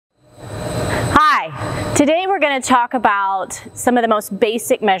Today we're going to talk about some of the most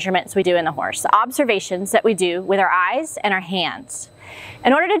basic measurements we do in the horse, the observations that we do with our eyes and our hands.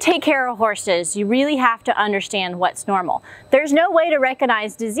 In order to take care of horses, you really have to understand what's normal. There's no way to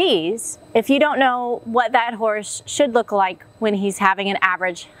recognize disease if you don't know what that horse should look like when he's having an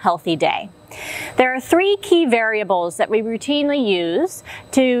average healthy day. There are three key variables that we routinely use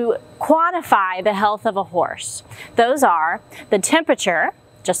to quantify the health of a horse. Those are the temperature,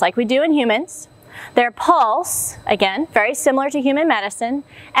 just like we do in humans, their pulse, again, very similar to human medicine,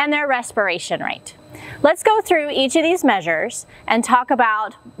 and their respiration rate. Let's go through each of these measures and talk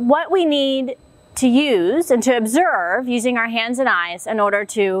about what we need to use and to observe using our hands and eyes in order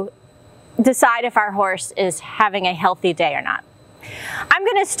to decide if our horse is having a healthy day or not. I'm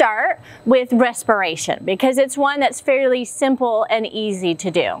going to start with respiration because it's one that's fairly simple and easy to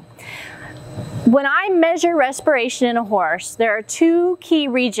do. When I measure respiration in a horse, there are two key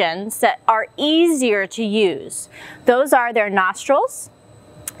regions that are easier to use. Those are their nostrils.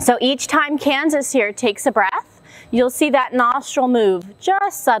 So each time Kansas here takes a breath, you'll see that nostril move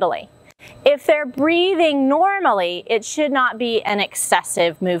just subtly. If they're breathing normally, it should not be an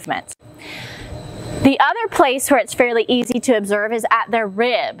excessive movement. The other place where it's fairly easy to observe is at their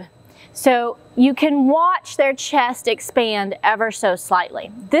rib. So you can watch their chest expand ever so slightly.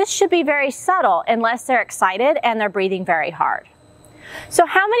 This should be very subtle unless they're excited and they're breathing very hard. So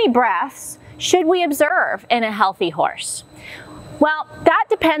how many breaths should we observe in a healthy horse? Well, that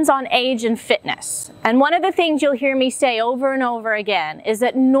depends on age and fitness. And one of the things you'll hear me say over and over again is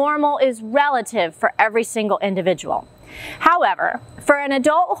that normal is relative for every single individual. However, for an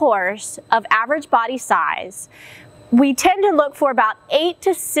adult horse of average body size, we tend to look for about 8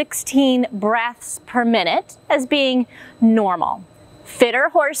 to 16 breaths per minute as being normal. Fitter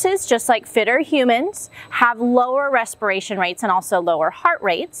horses, just like fitter humans, have lower respiration rates and also lower heart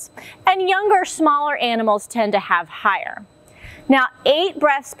rates, and younger, smaller animals tend to have higher. Now, 8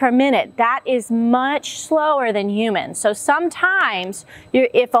 breaths per minute, that is much slower than humans. So sometimes,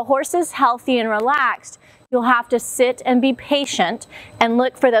 if a horse is healthy and relaxed, you'll have to sit and be patient and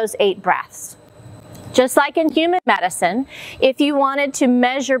look for those 8 breaths. Just like in human medicine, if you wanted to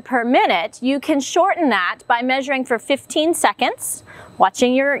measure per minute, you can shorten that by measuring for 15 seconds,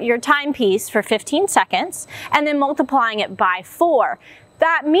 watching your timepiece for 15 seconds, and then multiplying it by 4.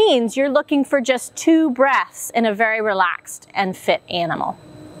 That means you're looking for just 2 breaths in a very relaxed and fit animal.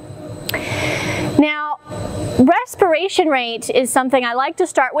 Now, respiration rate is something I like to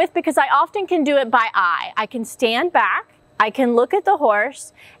start with because I often can do it by eye. I can stand back, I can look at the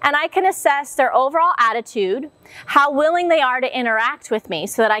horse, and I can assess their overall attitude, how willing they are to interact with me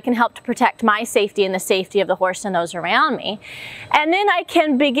so that I can help to protect my safety and the safety of the horse and those around me. And then I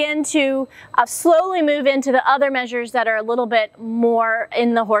can begin to slowly move into the other measures that are a little bit more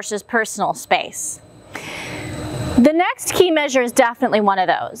in the horse's personal space. The next key measure is definitely one of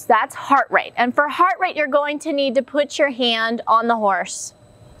those. That's heart rate. And for heart rate, you're going to need to put your hand on the horse.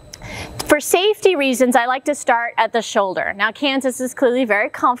 For safety reasons, I like to start at the shoulder. Now, Kansas is clearly very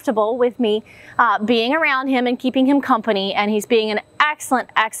comfortable with me being around him and keeping him company, and he's being an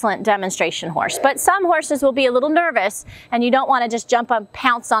excellent demonstration horse. But some horses will be a little nervous, and you don't want to just jump up,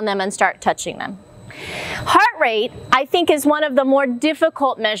 pounce on them and start touching them. Heart rate, I think, is one of the more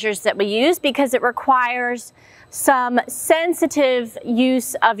difficult measures that we use because it requires some sensitive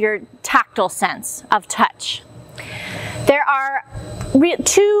use of your tactile sense of touch. There are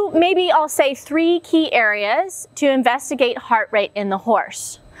two, maybe I'll say 3 key areas to investigate heart rate in the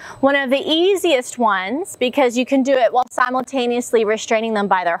horse. One of the easiest ones, because you can do it while simultaneously restraining them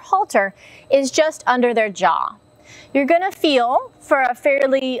by their halter, is just under their jaw. You're going to feel for a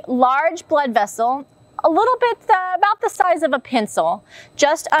fairly large blood vessel, a little bit about the size of a pencil,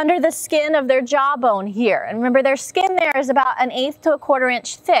 just under the skin of their jawbone here. And remember, their skin there is about 1/8 to 1/4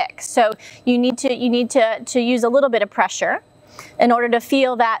 inch thick, so you need to use a little bit of pressure in order to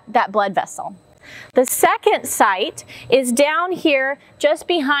feel that blood vessel. The second site is down here just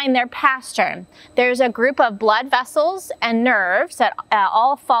behind their pastern. There's a group of blood vessels and nerves that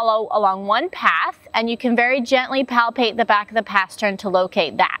all follow along one path, and you can very gently palpate the back of the pastern to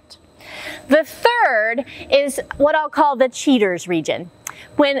locate that. The third is what I'll call the cheater's region.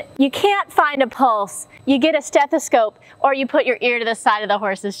 When you can't find a pulse, you get a stethoscope or you put your ear to the side of the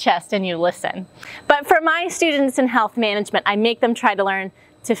horse's chest and you listen. But for my students in health management, I make them try to learn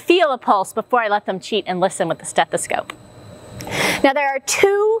to feel a pulse before I let them cheat and listen with the stethoscope. Now, there are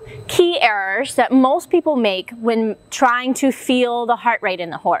 2 key errors that most people make when trying to feel the heart rate in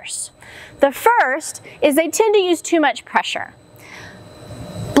the horse. The first is they tend to use too much pressure.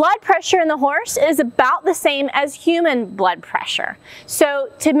 Blood pressure in the horse is about the same as human blood pressure. So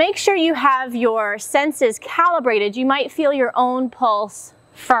to make sure you have your senses calibrated, you might feel your own pulse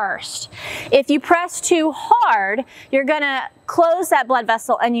first. If you press too hard, you're gonna close that blood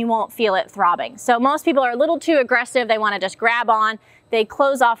vessel and you won't feel it throbbing. So most people are a little too aggressive. They wanna just grab on, they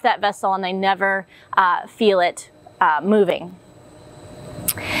close off that vessel and they never feel it moving.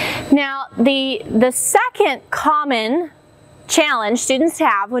 Now, the second common challenge students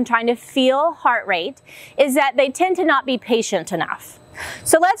have when trying to feel heart rate is that they tend to not be patient enough.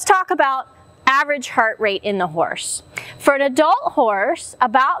 So let's talk about average heart rate in the horse. For an adult horse,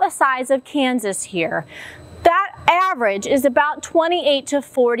 about the size of Kansas here, that average is about 28 to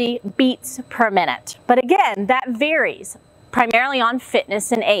 40 beats per minute. But again, that varies primarily on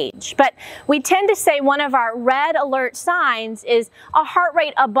fitness and age. But we tend to say one of our red alert signs is a heart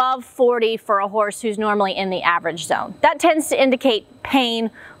rate above 40 for a horse who's normally in the average zone. That tends to indicate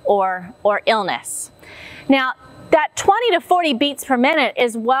pain or illness. Now, that 20 to 40 beats per minute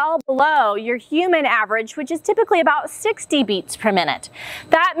is well below your human average, which is typically about 60 beats per minute.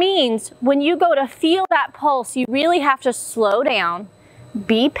 That means when you go to feel that pulse, you really have to slow down,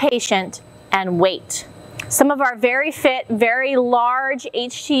 be patient, and wait. Some of our very fit, very large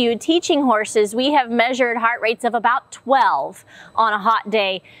HTU teaching horses, we have measured heart rates of about 12 on a hot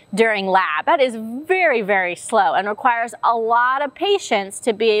day during lab. That is very, very slow and requires a lot of patience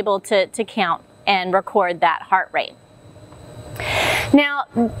to be able to count and record that heart rate. Now,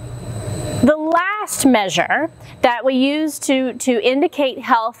 the last measure that we use to indicate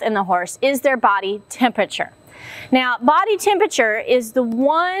health in the horse is their body temperature. Now, body temperature is the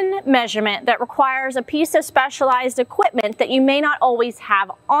one measurement that requires a piece of specialized equipment that you may not always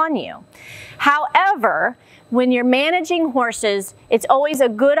have on you. However, when you're managing horses, it's always a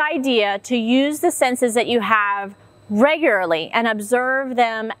good idea to use the senses that you have regularly and observe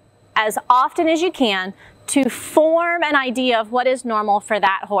them as often as you can to form an idea of what is normal for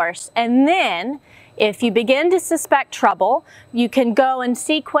that horse. And then, if you begin to suspect trouble, you can go and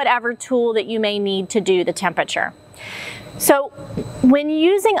seek whatever tool that you may need to do the temperature. So when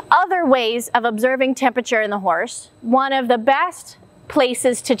using other ways of observing temperature in the horse, one of the best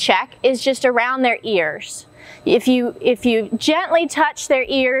places to check is just around their ears. If you gently touch their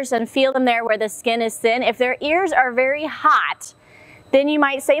ears and feel them there where the skin is thin, if their ears are very hot, then you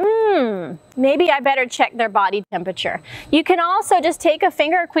might say, maybe I better check their body temperature. You can also just take a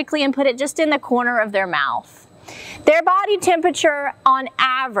finger quickly and put it just in the corner of their mouth. Their body temperature on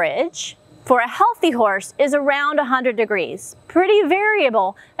average for a healthy horse is around 100 degrees. Pretty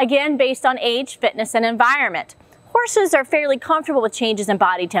variable, again, based on age, fitness, and environment. Horses are fairly comfortable with changes in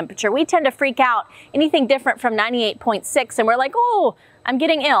body temperature. We tend to freak out anything different from 98.6 and we're like, oh, I'm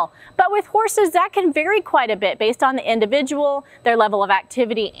getting ill. But with horses, that can vary quite a bit based on the individual, their level of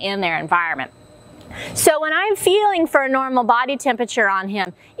activity, and their environment. So when I'm feeling for a normal body temperature on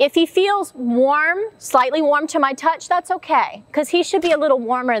him, if he feels warm, slightly warm to my touch, that's okay, because he should be a little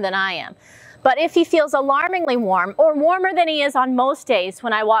warmer than I am. But if he feels alarmingly warm, or warmer than he is on most days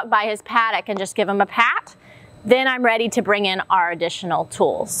when I walk by his paddock and just give him a pat, then I'm ready to bring in our additional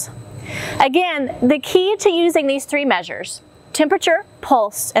tools. Again, the key to using these three measures, temperature,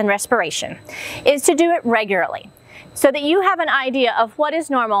 pulse, and respiration, is to do it regularly so that you have an idea of what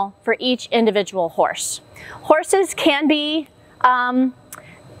is normal for each individual horse. Horses can be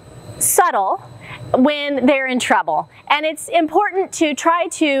subtle when they're in trouble, and it's important to try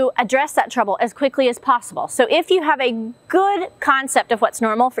to address that trouble as quickly as possible. So if you have a good concept of what's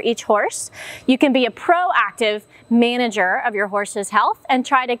normal for each horse, you can be a proactive manager of your horse's health and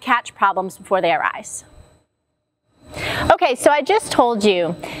try to catch problems before they arise. Okay, so I just told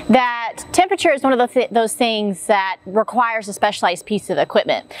you that temperature is one of those things that requires a specialized piece of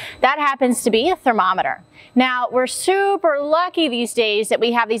equipment. That happens to be a thermometer. Now, we're super lucky these days that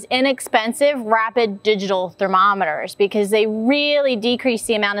we have these inexpensive, rapid digital thermometers because they really decrease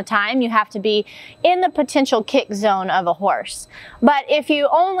the amount of time you have to be in the potential kick zone of a horse. But if you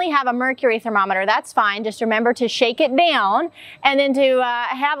only have a mercury thermometer, that's fine. Just remember to shake it down and then to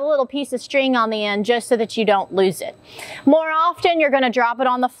have a little piece of string on the end just so that you don't lose it. More often, you're going to drop it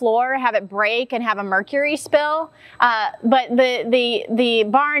on the floor, have it break, and have a mercury spill. But the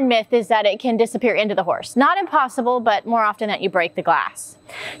barn myth is that it can disappear into the horse. Not impossible, but more often that you break the glass.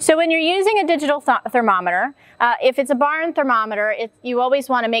 So when you're using a digital thermometer, if it's a barn thermometer, you always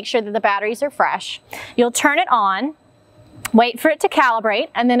want to make sure that the batteries are fresh. You'll turn it on, wait for it to calibrate,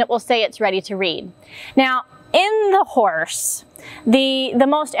 and then it will say it's ready to read. Now, in the horse, The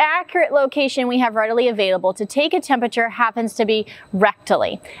most accurate location we have readily available to take a temperature happens to be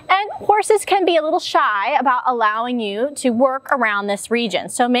rectally. And horses can be a little shy about allowing you to work around this region.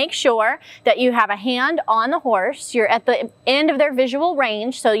 So make sure that you have a hand on the horse, you're at the end of their visual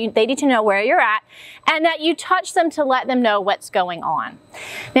range, so they need to know where you're at, and that you touch them to let them know what's going on.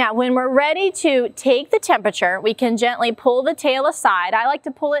 Now, when we're ready to take the temperature, we can gently pull the tail aside. I like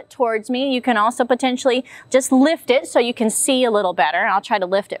to pull it towards me. You can also potentially just lift it so you can see a little better. I'll try to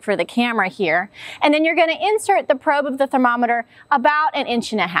lift it for the camera here. And then you're going to insert the probe of the thermometer about 1.5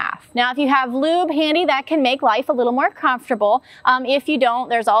 inches. Now, if you have lube handy, that can make life a little more comfortable. If you don't,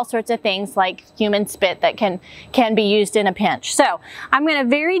 there's all sorts of things like human spit that can be used in a pinch. So I'm going to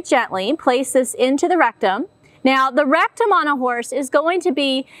very gently place this into the rectum. Now, the rectum on a horse is going to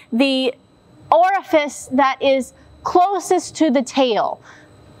be the orifice that is closest to the tail.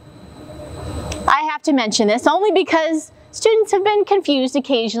 I have to mention this only because students have been confused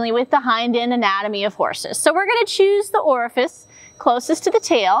occasionally with the hind end anatomy of horses. So we're going to choose the orifice closest to the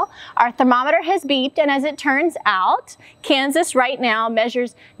tail. Our thermometer has beeped, and as it turns out, Kansas right now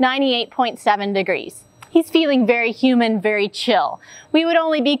measures 98.7 degrees. He's feeling very human, very chill. We would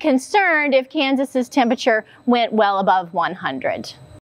only be concerned if Kansas's temperature went well above 100.